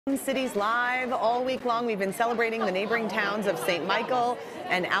Twin Cities Live all week long. We've been celebrating the neighboring towns of St. Michael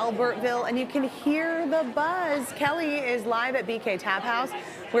and Albertville, and you can hear the buzz. Kelly is live at BK Tap House,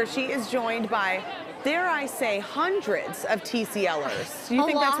 where she is joined by, dare I say, hundreds of TCLers. Do you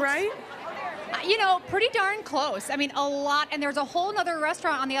think that's right? You know, pretty darn close. I mean, a lot, and there's a whole other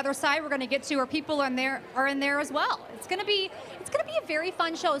restaurant on the other side we're going to get to where people are in there as well. It's going to be a very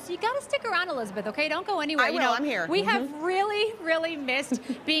fun show. So you got to stick around, Elizabeth. Okay, don't go anywhere. I will. I'm here. We have really missed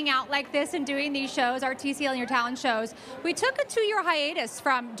being out like this and doing these shows, our TCL and Your Talent shows. We took a 2-year hiatus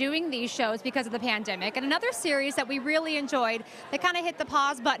from doing these shows because of the pandemic, and another series that we really enjoyed that kind of hit the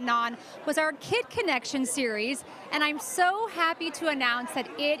pause button on was our Kid Connection series. And I'm so happy to announce that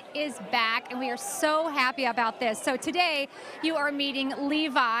it is back, and we are so happy about this. So today you are meeting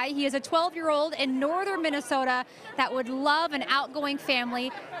Levi. He is a 12-year-old in northern Minnesota that would love an outgoing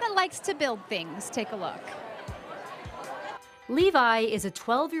family that likes to build things. Take a look. Levi is a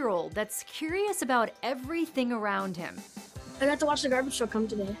 12-year-old that's curious about everything around him. I got to watch the garbage truck come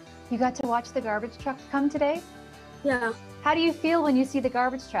today. You got to watch the garbage truck come today? Yeah. How do you feel when you see the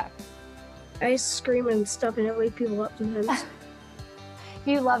garbage truck? I scream and stuff and it wake people up sometimes.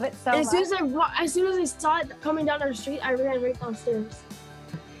 You love it so and much. As soon as I saw it coming down our street, I ran right downstairs.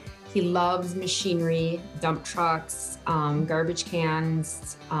 He loves machinery, dump trucks, garbage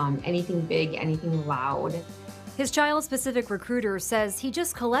cans, anything big, anything loud. His child-specific recruiter says he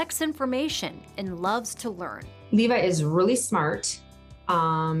just collects information and loves to learn. Levi is really smart,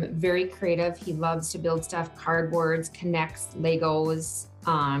 very creative. He loves to build stuff, cardboards, connects, Legos,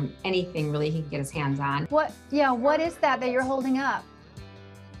 anything really he can get his hands on. What is that you're holding up?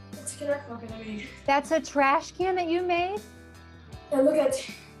 It's a trash can I made. That's a trash can that you made? Yeah, look at it.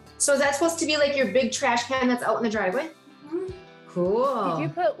 So is that supposed to be like your big trash can that's out in the driveway? Mm-hmm.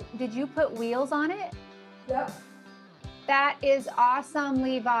 Cool. Did you put wheels on it? Yep. That is awesome,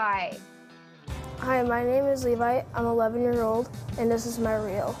 Levi. Hi, my name is Levi. I'm 11 years old, and this is my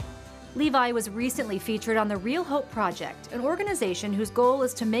reel. Levi was recently featured on the Real Hope Project, an organization whose goal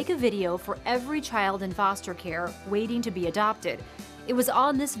is to make a video for every child in foster care waiting to be adopted. It was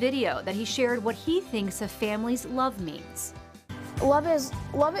on this video that he shared what he thinks a family's love means. Love is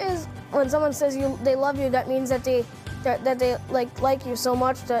when someone says they love you. That means that they like you so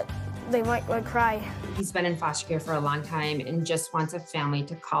much that they might cry. He's been in foster care for a long time and just wants a family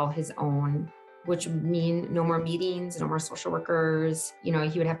to call his own, which would mean no more meetings, no more social workers. You know,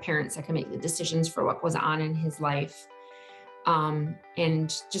 he would have parents that can make the decisions for what goes on in his life. And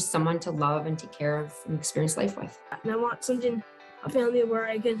just someone to love and take care of and experience life with. And I want a family where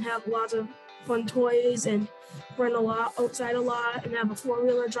I can have lots of fun toys and run outside a lot and have a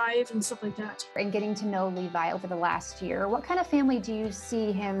 4-wheeler drive and stuff like that. And getting to know Levi over the last year, what kind of family do you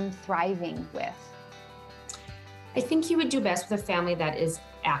see him thriving with? I think he would do best with a family that is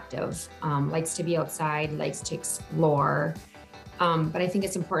active, likes to be outside, likes to explore. But I think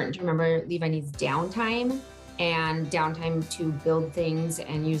it's important to remember Levi needs downtime to build things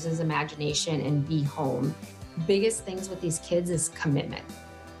and use his imagination and be home. Biggest things with these kids is commitment.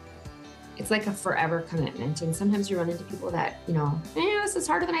 It's like a forever commitment. And sometimes you run into people that, this is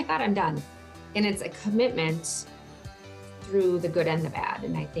harder than I thought, I'm done. And it's a commitment through the good and the bad.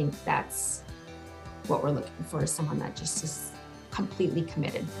 And I think that's what we're looking for, is someone that just is completely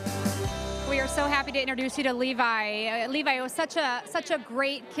committed. We are so happy to introduce you to Levi. Levi was such a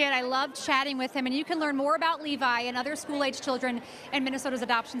great kid. I loved chatting with him, and you can learn more about Levi and other school-age children in Minnesota's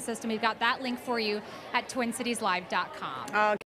adoption system. We've got that link for you at twincitieslive.com.